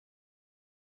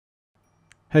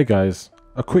Hey guys,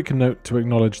 a quick note to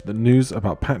acknowledge that news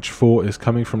about patch 4 is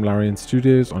coming from Larian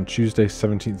Studios on Tuesday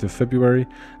 17th of February,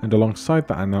 and alongside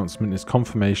that announcement is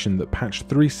confirmation that patch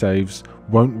 3 saves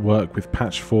won't work with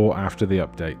patch 4 after the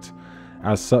update.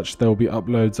 As such, there will be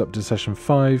uploads up to session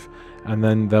 5, and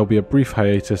then there'll be a brief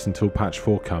hiatus until patch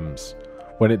 4 comes.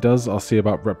 When it does, I'll see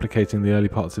about replicating the early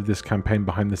parts of this campaign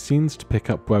behind the scenes to pick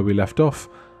up where we left off,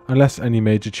 unless any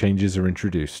major changes are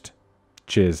introduced.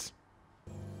 Cheers.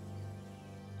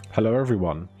 Hello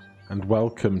everyone, and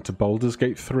welcome to Baldur's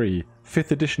Gate 3,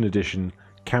 5th edition,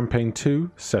 Campaign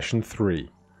 2, Session 3.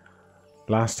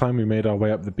 Last time we made our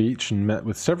way up the beach and met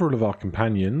with several of our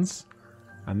companions,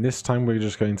 and this time we're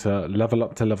just going to level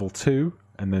up to level 2,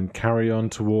 and then carry on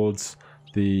towards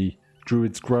the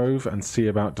Druid's Grove and see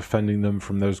about defending them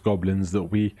from those goblins that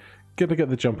we gotta get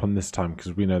the jump on this time,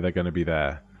 because we know they're going to be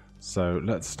there. So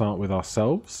let's start with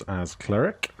ourselves as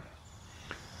Cleric.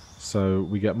 So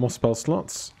we get more spell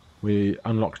slots. We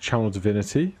unlock Channel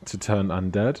Divinity to turn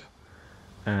undead,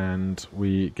 and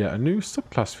we get a new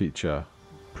subclass feature.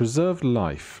 Preserve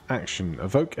Life. Action.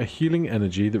 Evoke a healing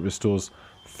energy that restores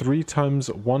 3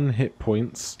 times 1 hit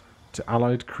points to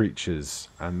allied creatures,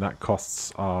 and that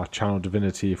costs our Channel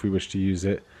Divinity if we wish to use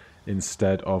it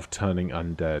instead of turning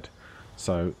undead.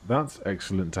 So that's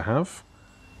excellent to have,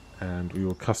 and we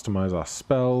will customize our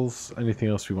spells. Anything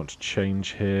else we want to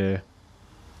change here?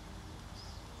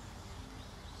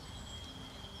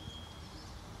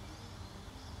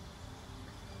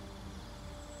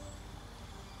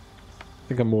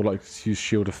 I think I'm more likely to use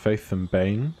Shield of Faith than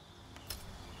Bane.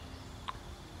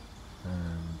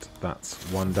 And that's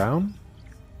 1 down.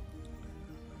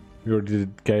 We already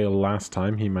did Gale last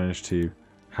time. He managed to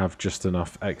have just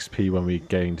enough XP when we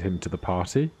gained him to the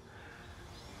party.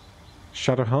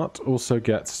 Shadowheart also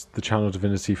gets the Channel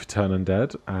Divinity for Turn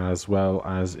Undead, as well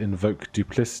as Invoke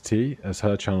Duplicity as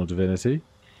her Channel Divinity.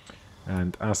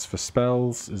 And as for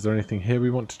spells, is there anything here we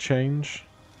want to change?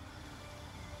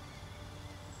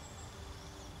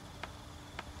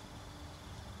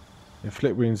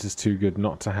 Inflict Wounds is too good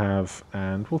not to have,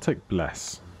 and we'll take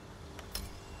Bless.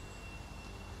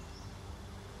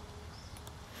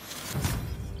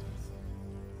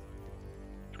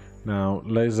 Now,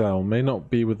 Lae'zel may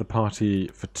not be with the party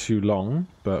for too long,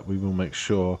 but we will make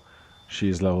sure she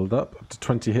is leveled up to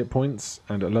 20 hit points,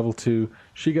 and at level 2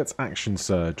 she gets Action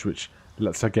Surge, which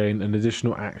lets her gain an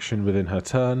additional action within her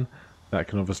turn. That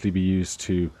can obviously be used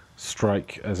to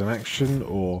strike as an action,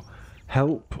 or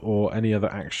help, or any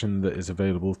other action that is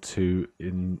available to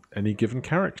in any given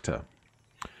character.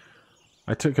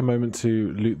 I took a moment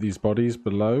to loot these bodies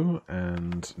below,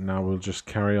 and now we'll just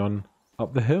carry on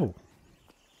up the hill.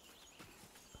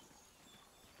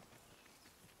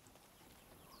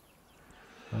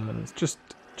 It's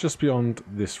just beyond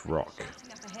this rock.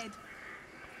 Up ahead.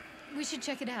 We should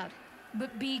check it out,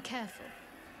 but be careful.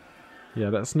 Yeah,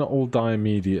 let's not all die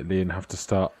immediately and have to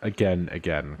start again,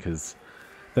 because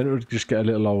then it would just get a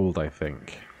little old, I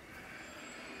think.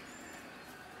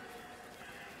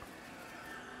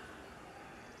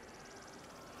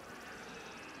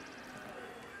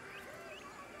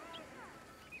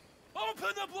 Open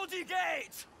the bloody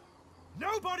gate!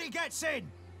 Nobody gets in!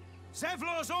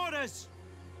 Zevlor's orders!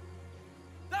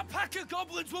 That pack of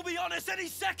goblins will be on us any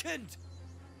second!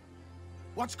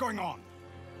 What's going on?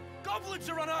 Goblins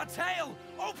are on our tail!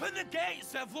 Open the gate,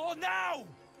 Zevlor, now!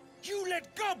 You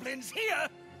let goblins here?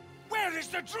 Where is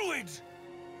the druid?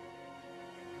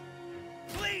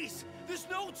 Please! There's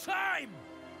no time!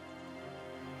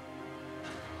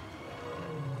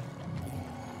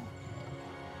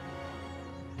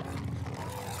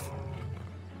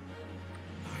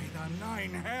 By the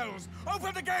 9 hells!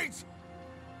 Open the gate!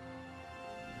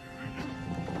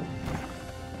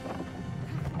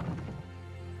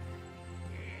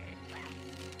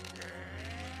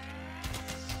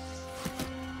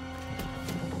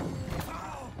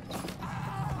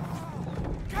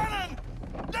 Cannon!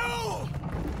 No!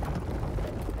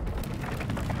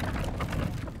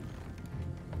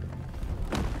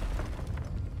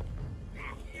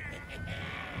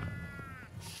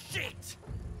 Shit!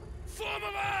 Form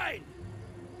a mine!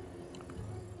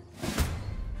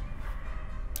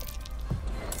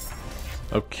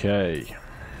 Okay.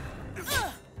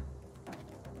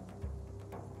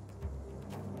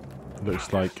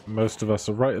 Looks like most of us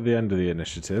are right at the end of the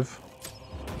initiative.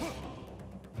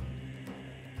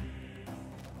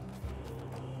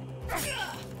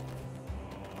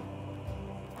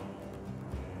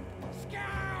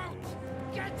 Scout!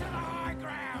 Get to the high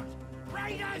ground!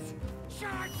 Raiders!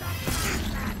 Charge the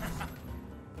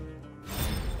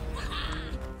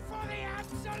for the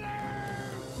absolute!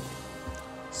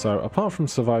 So, apart from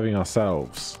surviving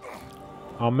ourselves,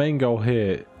 Our main goal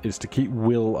here is to keep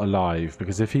Will alive,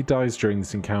 because if he dies during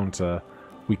this encounter,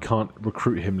 we can't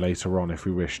recruit him later on if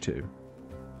we wish to.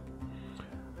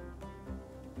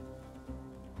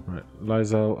 Right,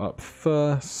 Lysel up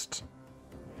first.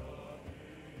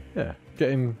 Yeah,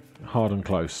 getting hard and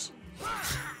close.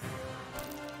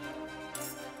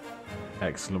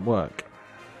 Excellent work.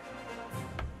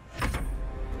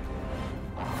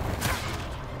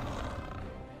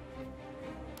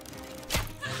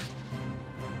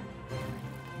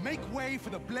 Make way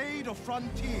for the blade of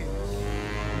frontiers.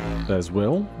 There's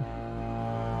Will.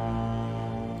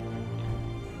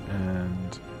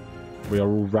 And we are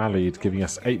all rallied, giving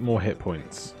us 8 more hit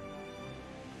points.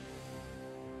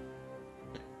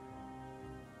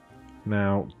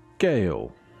 Now,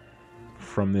 Gale,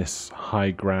 from this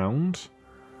high ground.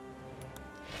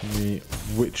 Can we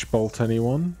witch bolt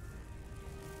anyone?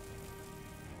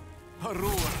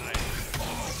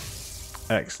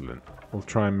 Excellent. We'll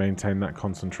try and maintain that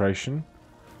concentration.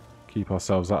 Keep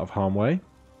ourselves out of harm's way.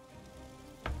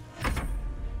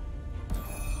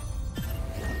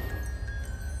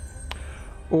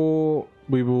 Or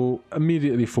we will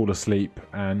immediately fall asleep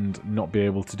and not be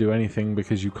able to do anything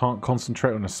because you can't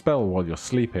concentrate on a spell while you're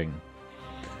sleeping.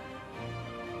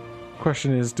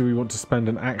 Question is, do we want to spend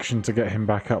an action to get him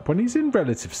back up when he's in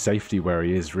relative safety where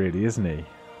he is, really, isn't he?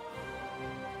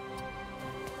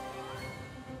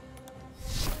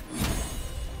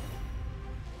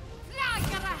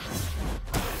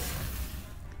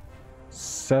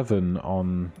 Seven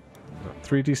on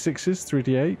 3d6s,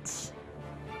 3d8s.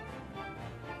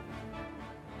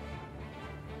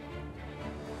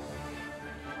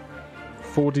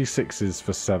 Four d6s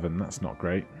for 7. That's not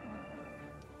great.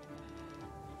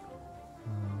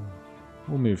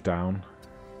 We'll move down.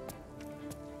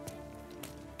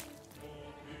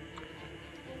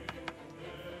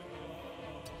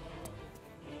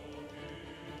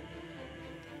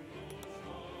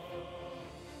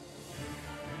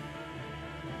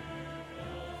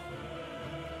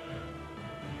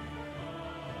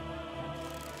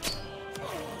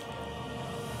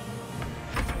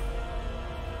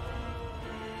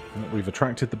 We've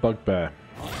attracted the bugbear.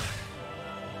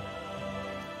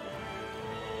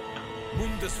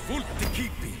 Mundus vult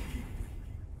kipi.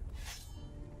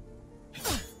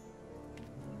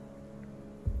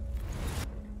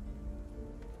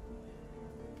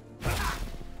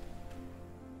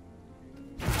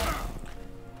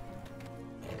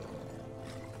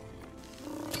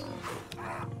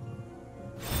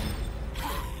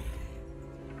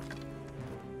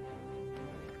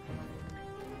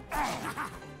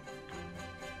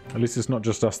 At least it's not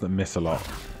just us that miss a lot.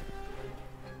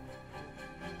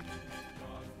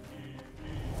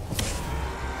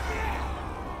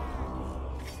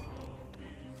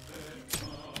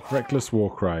 Reckless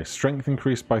Warcry. Strength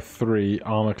increased by 3,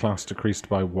 armor class decreased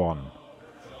by 1.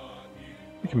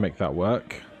 We can make that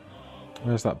work.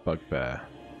 Where's that bugbear?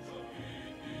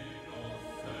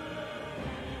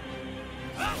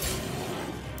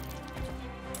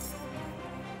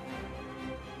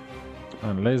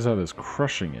 And Lae'zel is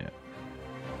crushing it.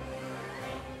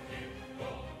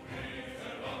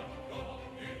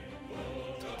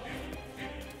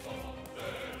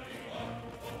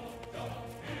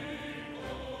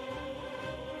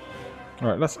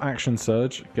 Alright, let's action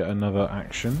surge, get another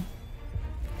action.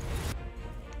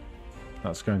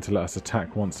 That's going to let us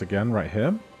attack once again right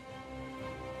here.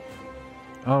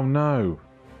 Oh no!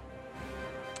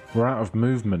 We're out of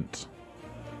movement.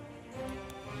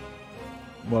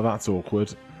 Well, that's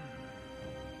awkward.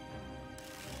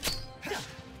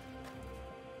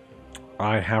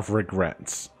 I have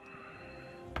regrets.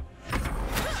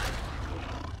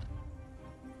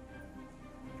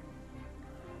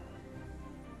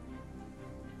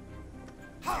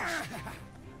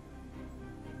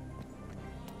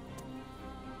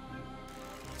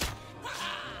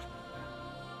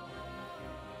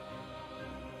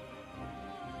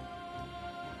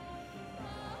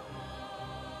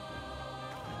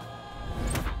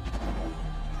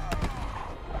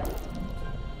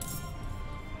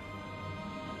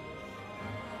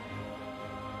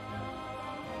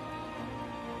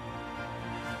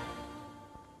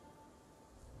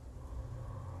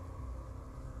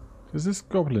 Does this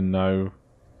goblin know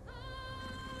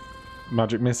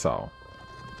magic missile?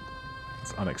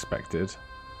 It's unexpected.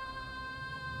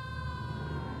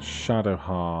 Shadow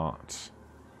Heart.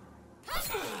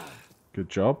 Good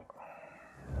job.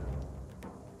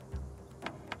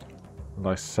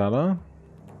 Lysella.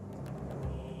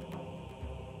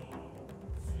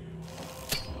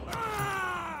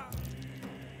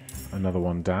 Another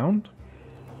one down.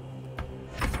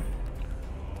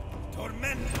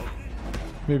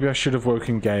 Maybe I should have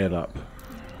woken Gale up.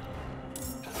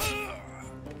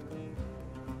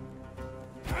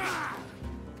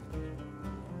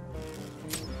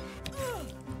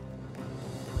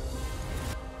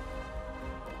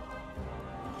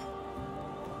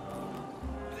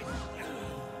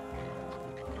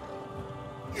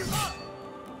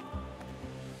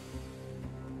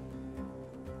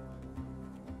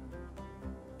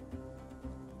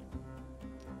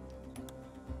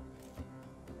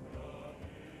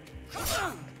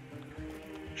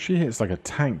 She hits like a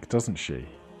tank, doesn't she?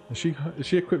 Is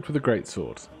she equipped with a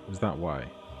greatsword? Is that why?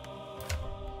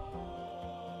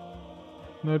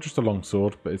 No, just a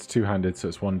longsword, but it's two-handed, so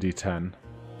it's 1d10.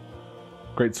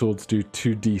 Greatswords do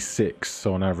 2d6,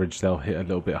 so on average they'll hit a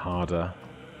little bit harder.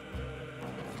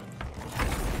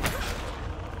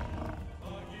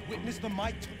 Witness the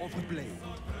might of the blade.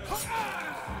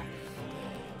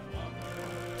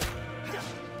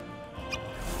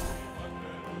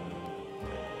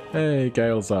 Hey,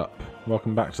 Gale's up.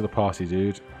 Welcome back to the party,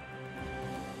 dude.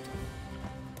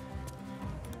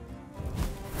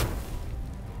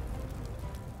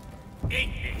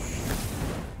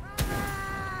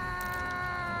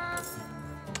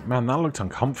 Man, that looked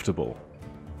uncomfortable.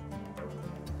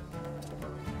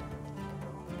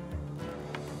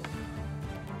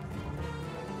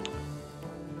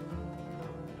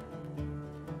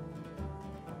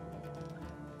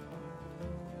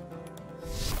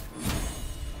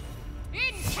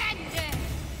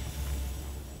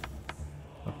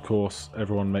 Of course,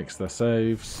 everyone makes their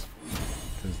saves,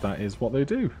 because that is what they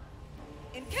do.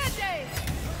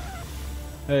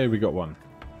 Hey, we got one.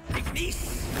 You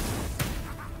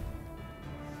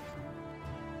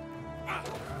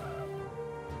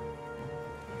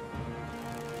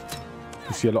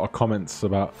see a lot of comments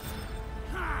about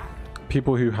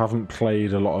people who haven't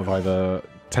played a lot of either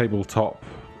tabletop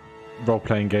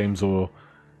role-playing games or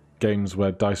games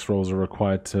where dice rolls are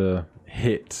required to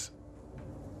hit,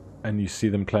 and you see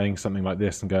them playing something like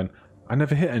this and going, I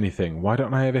never hit anything, why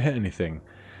don't I ever hit anything?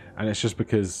 And it's just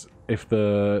because if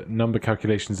the number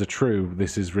calculations are true,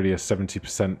 this is really a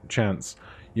 70% chance.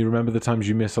 You remember the times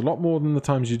you miss a lot more than the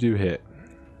times you do hit.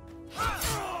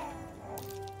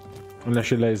 Unless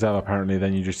you're Lae'zel, apparently,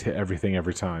 then you just hit everything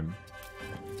every time.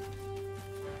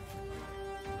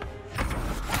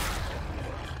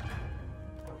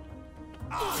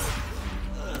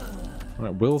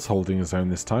 Right, Will's holding his own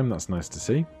this time, that's nice to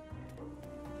see.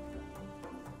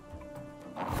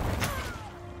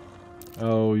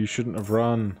 Oh, you shouldn't have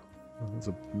run. That's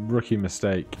a rookie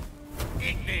mistake. Is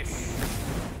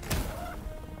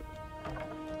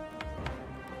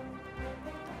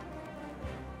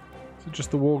it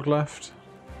just the warg left?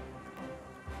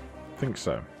 I think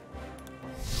so.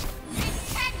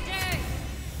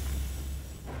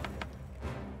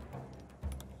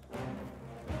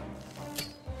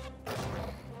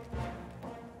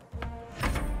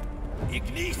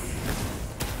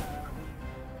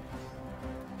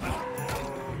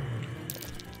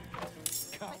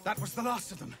 That was the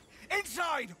last of them.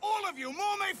 Inside! All of you!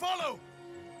 More may follow!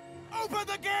 Open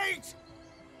the gate!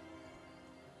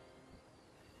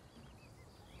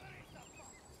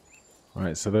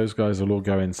 Alright, so those guys will all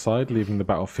go inside, leaving the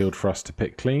battlefield for us to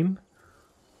pick clean.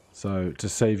 So, to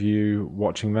save you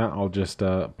watching that, I'll just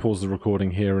pause the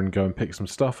recording here and go and pick some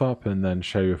stuff up, and then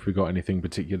show you if we got anything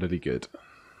particularly good.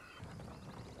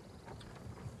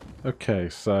 Okay,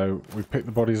 so we picked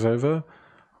the bodies over.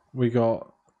 We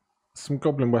got some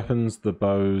goblin weapons, the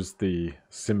bows, the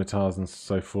scimitars and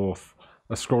so forth,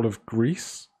 a scroll of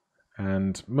grease,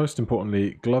 and most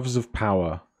importantly, gloves of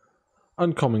power.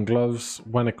 Uncommon gloves.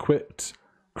 When equipped,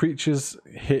 creatures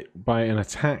hit by an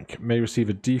attack may receive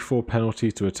a d4 penalty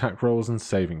to attack rolls and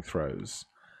saving throws.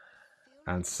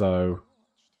 And so,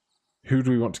 who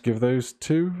do we want to give those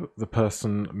to? The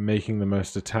person making the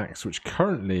most attacks, which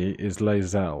currently is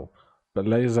Lae'zel. But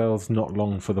Lae'zel's not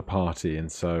long for the party,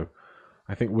 and so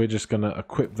I think we're just going to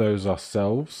equip those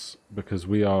ourselves, because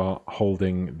we are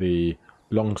holding the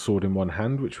longsword in one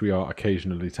hand, which we are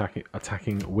occasionally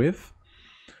attacking with.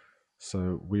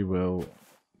 So we will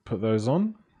put those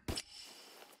on.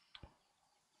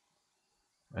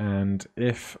 And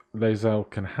if Lae'zel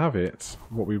can have it,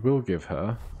 what we will give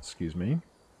her, excuse me.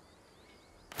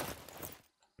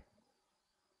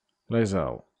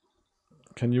 Lae'zel,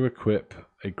 can you equip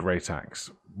a great axe?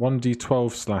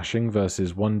 1d12 slashing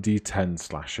versus 1d10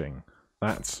 slashing.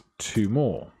 That's 2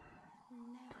 more.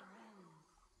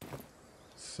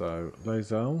 So,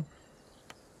 Lae'zel.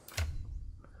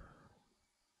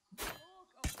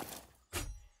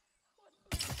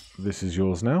 This is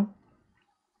yours now.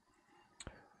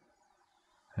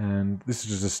 And this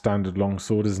is just a standard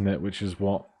longsword, isn't it? Which is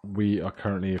what we are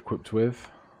currently equipped with.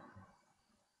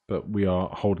 But we are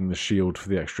holding the shield for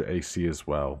the extra AC as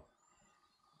well.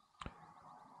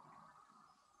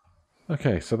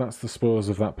 Okay, so that's the spoils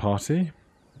of that party.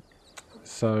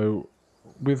 So,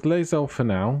 with Lae'zel for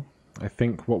now, I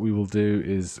think what we will do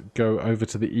is go over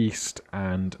to the east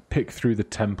and pick through the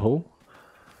temple.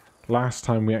 Last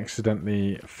time we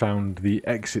accidentally found the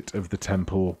exit of the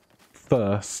temple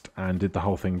first and did the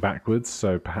whole thing backwards,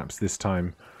 so perhaps this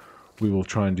time we will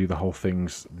try and do the whole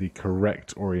things the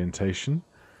correct orientation.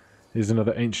 Here's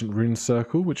another ancient rune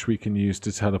circle which we can use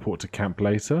to teleport to camp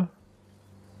later.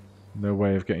 No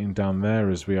way of getting down there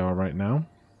as we are right now.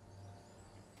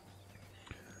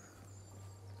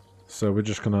 So we're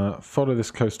just going to follow this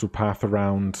coastal path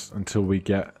around until we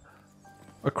get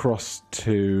across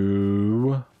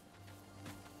to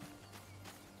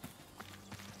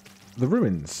the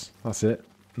ruins. That's it.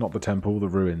 Not the temple, the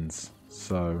ruins.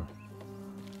 So,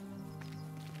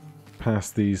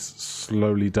 past these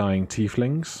slowly dying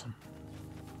tieflings.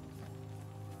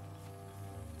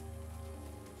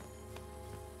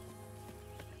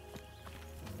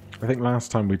 I think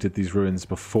last time we did these ruins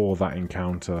before that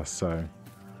encounter, so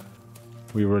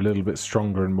we were a little bit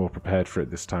stronger and more prepared for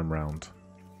it this time round.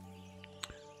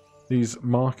 These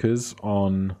markers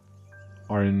on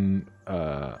the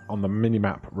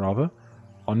minimap rather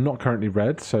are not currently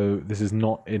red, so this is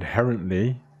not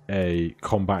inherently a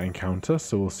combat encounter,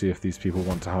 so we'll see if these people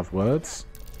want to have words.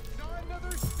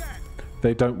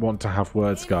 They don't want to have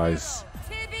words, guys.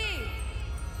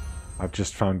 I've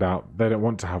just found out they don't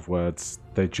want to have words,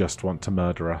 they just want to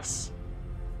murder us.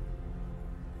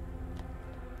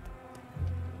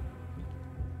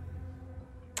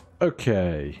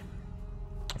 Okay,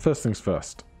 first things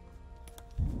first.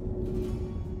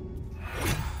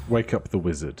 Wake up the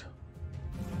wizard.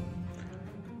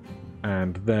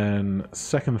 And then,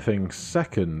 second thing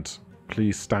second,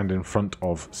 please stand in front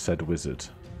of said wizard.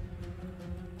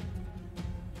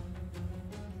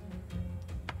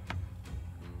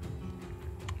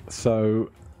 So,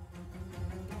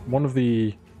 one of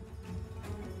the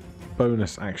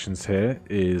bonus actions here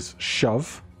is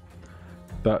shove,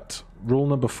 but rule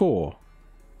number 4,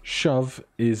 shove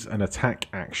is an attack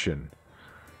action.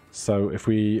 So if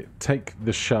we take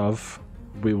the shove,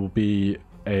 we will be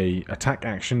a attack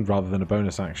action rather than a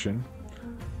bonus action.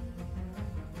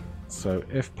 So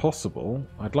if possible,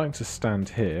 I'd like to stand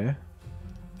here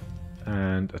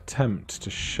and attempt to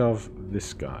shove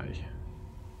this guy.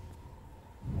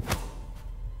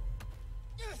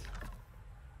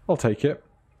 I'll take it.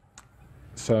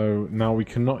 So now we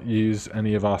cannot use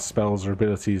any of our spells or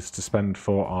abilities to spend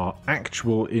for our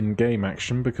actual in-game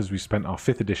action because we spent our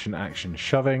 5th edition action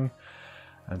shoving,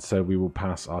 and so we will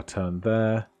pass our turn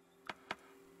there.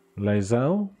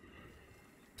 Lae'zel.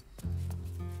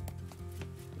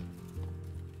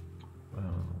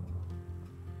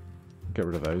 Get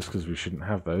rid of those because we shouldn't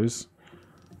have those.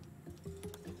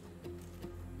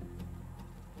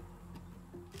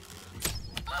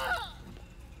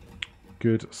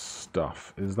 Good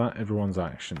stuff. Is that everyone's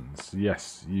actions?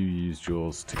 Yes, you used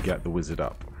yours to get the wizard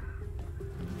up.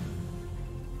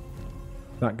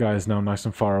 That guy is now nice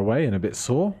and far away and a bit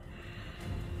sore.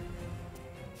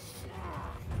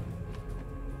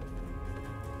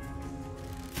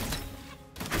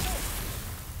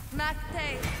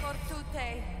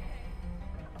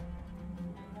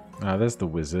 Ah, there's the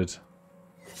wizard.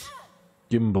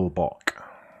 Gimblebok.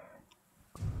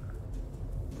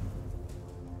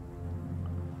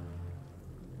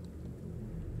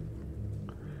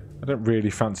 I don't really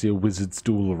fancy a wizard's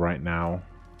duel right now.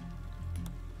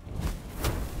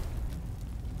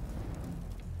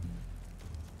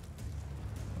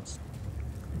 That's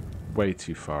way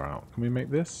too far out. Can we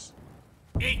make this?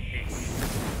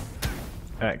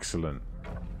 Excellent.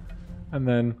 And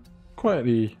then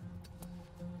quietly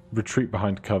retreat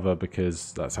behind cover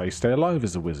because that's how you stay alive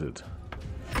as a wizard.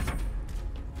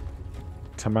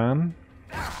 Taman.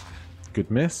 Good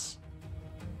miss.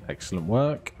 Excellent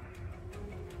work.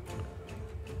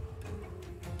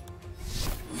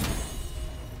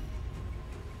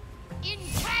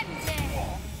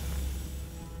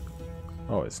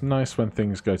 Oh, it's nice when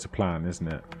things go to plan, isn't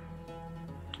it?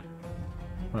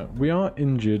 Right, we are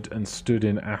injured and stood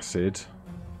in acid,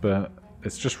 but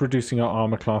it's just reducing our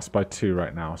armor class by 2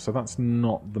 right now, so that's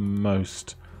not the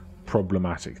most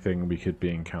problematic thing we could be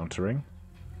encountering.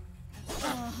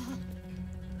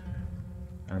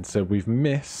 And so we've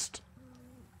missed...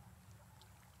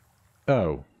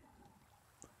 Oh.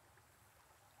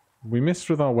 We missed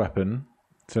with our weapon,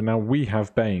 so now we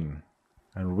have Bane.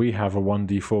 And we have a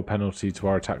 1d4 penalty to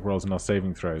our attack rolls and our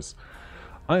saving throws.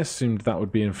 I assumed that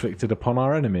would be inflicted upon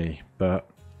our enemy, but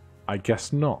I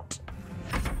guess not.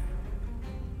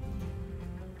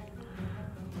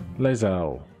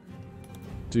 Lae'zel,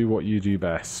 do what you do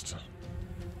best.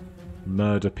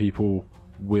 Murder people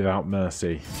without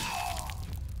mercy.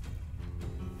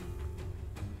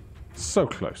 So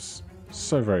close.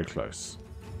 So very close.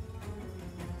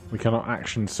 We cannot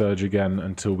action surge again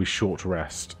until we short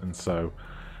rest, and so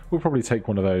we'll probably take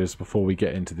one of those before we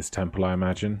get into this temple, I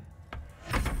imagine.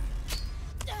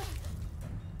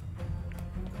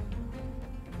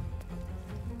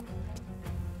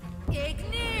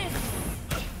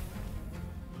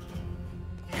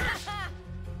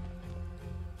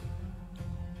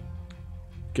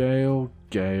 Gale,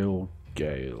 Gale,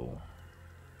 Gale.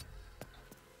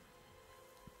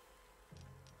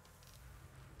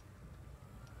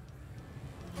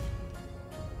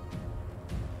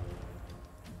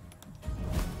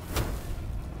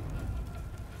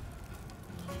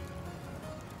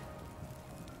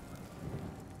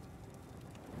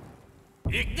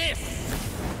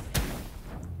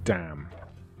 Damn.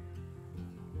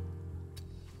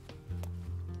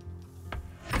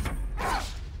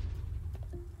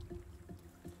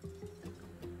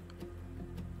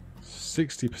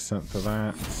 %60 for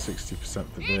that, 60%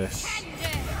 for this.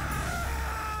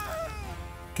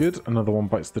 Good, another one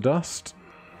bites the dust.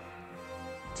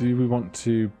 Do we want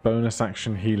to bonus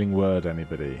action healing word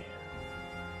anybody?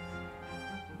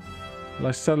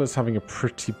 Lycella's having a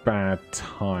pretty bad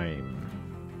time.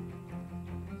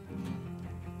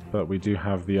 But we do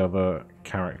have the other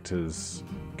characters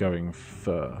going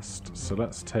first. So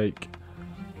let's take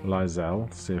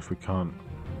Lae'zel, see if we can't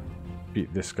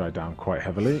beat this guy down quite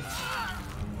heavily.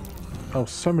 Oh,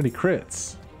 so many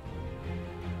crits.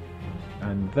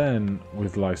 And then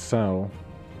with Lycella,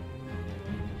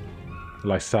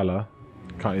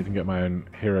 can't even get my own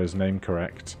hero's name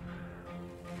correct,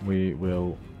 we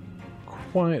will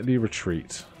quietly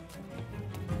retreat.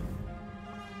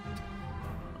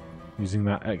 Using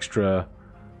that extra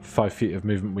 5 feet of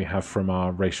movement we have from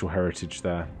our racial heritage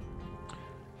there.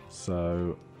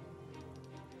 So,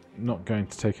 not going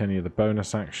to take any of the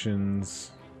bonus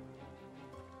actions.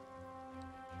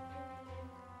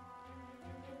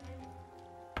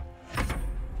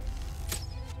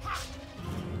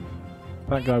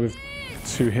 That guy with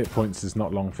 2 hit points is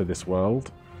not long for this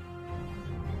world.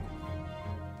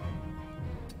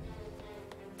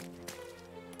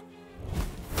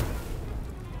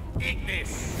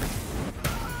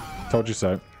 Told you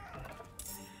so.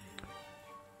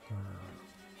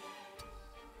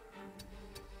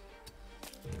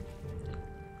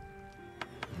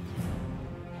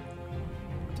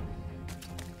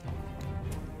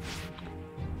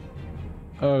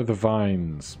 Oh, the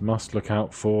vines. Must look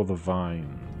out for the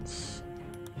vines.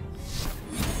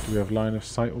 Do we have line of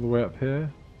sight all the way up here?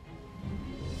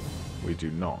 We do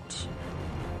not.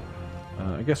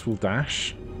 I guess we'll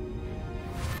dash.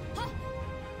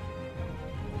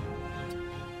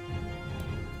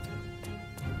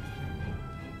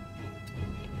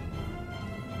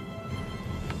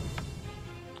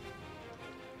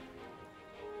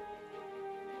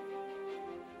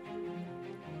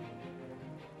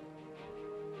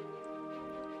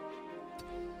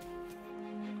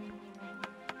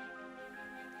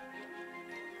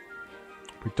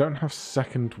 We don't have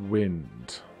second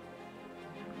wind.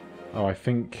 Oh, I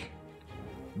think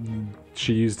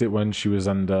she used it when she was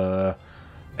under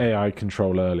AI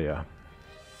control earlier.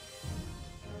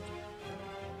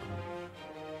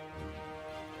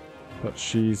 But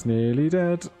she's nearly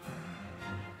dead.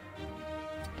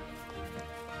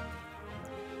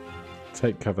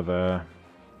 Take cover there.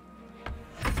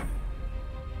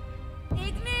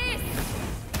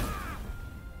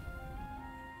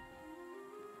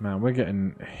 Man, we're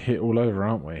getting hit all over,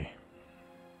 aren't we?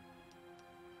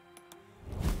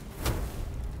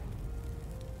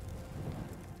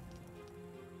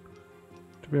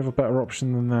 Do we have a better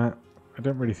option than that? I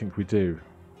don't really think we do.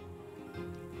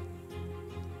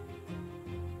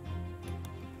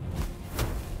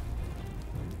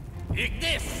 Well,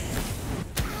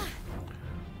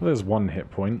 there's 1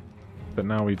 hit point, but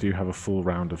now we do have a full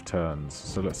round of turns.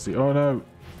 So let's see. Oh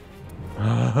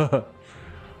no!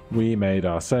 We made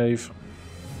our save.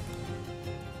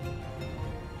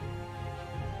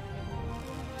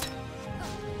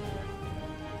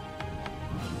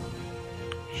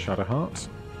 Shadowheart.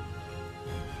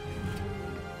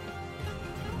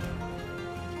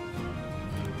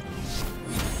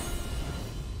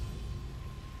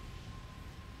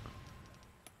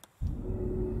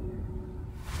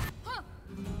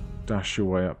 Dash your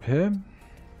way up here.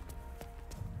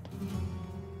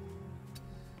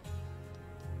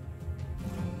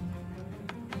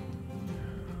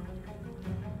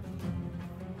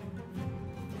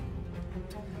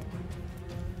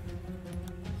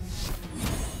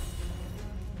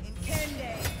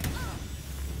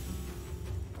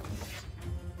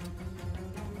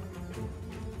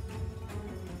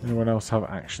 Anyone else have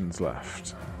actions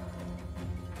left?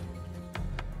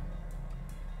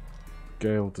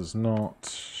 Gale does not.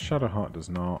 Shadowheart does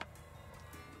not.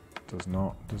 Does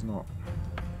not. Does not.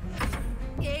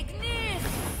 Ignis!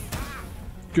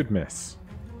 Good miss.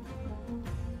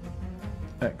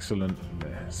 Excellent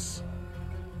miss.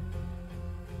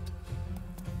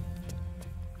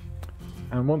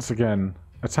 And once again,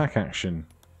 attack action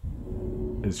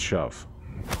is shove.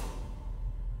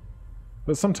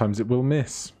 But sometimes it will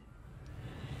miss.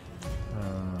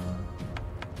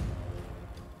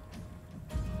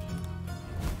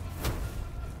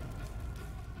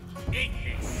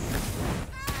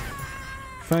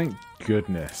 Thank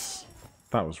goodness.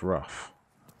 That was rough.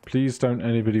 Please don't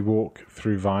anybody walk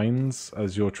through vines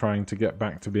as you're trying to get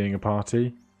back to being a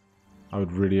party. I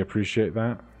would really appreciate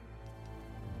that.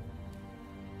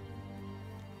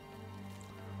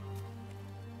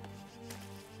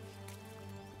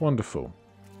 Wonderful.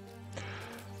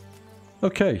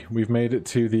 Okay, we've made it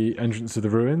to the entrance of the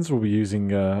ruins. We'll be using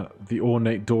the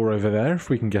ornate door over there if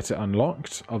we can get it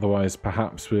unlocked. Otherwise,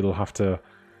 perhaps we'll have to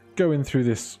go in through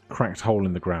this cracked hole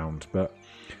in the ground. But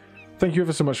thank you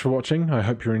ever so much for watching. I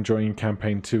hope you're enjoying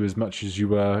Campaign 2 as much as you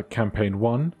were Campaign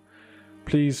 1.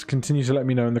 Please continue to let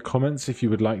me know in the comments if you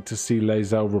would like to see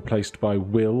Lae'zel replaced by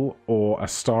Will or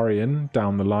Astarion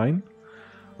down the line.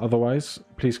 Otherwise,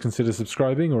 please consider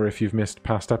subscribing, or if you've missed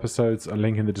past episodes, a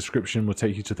link in the description will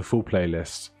take you to the full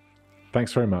playlist.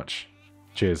 Thanks very much.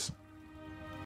 Cheers.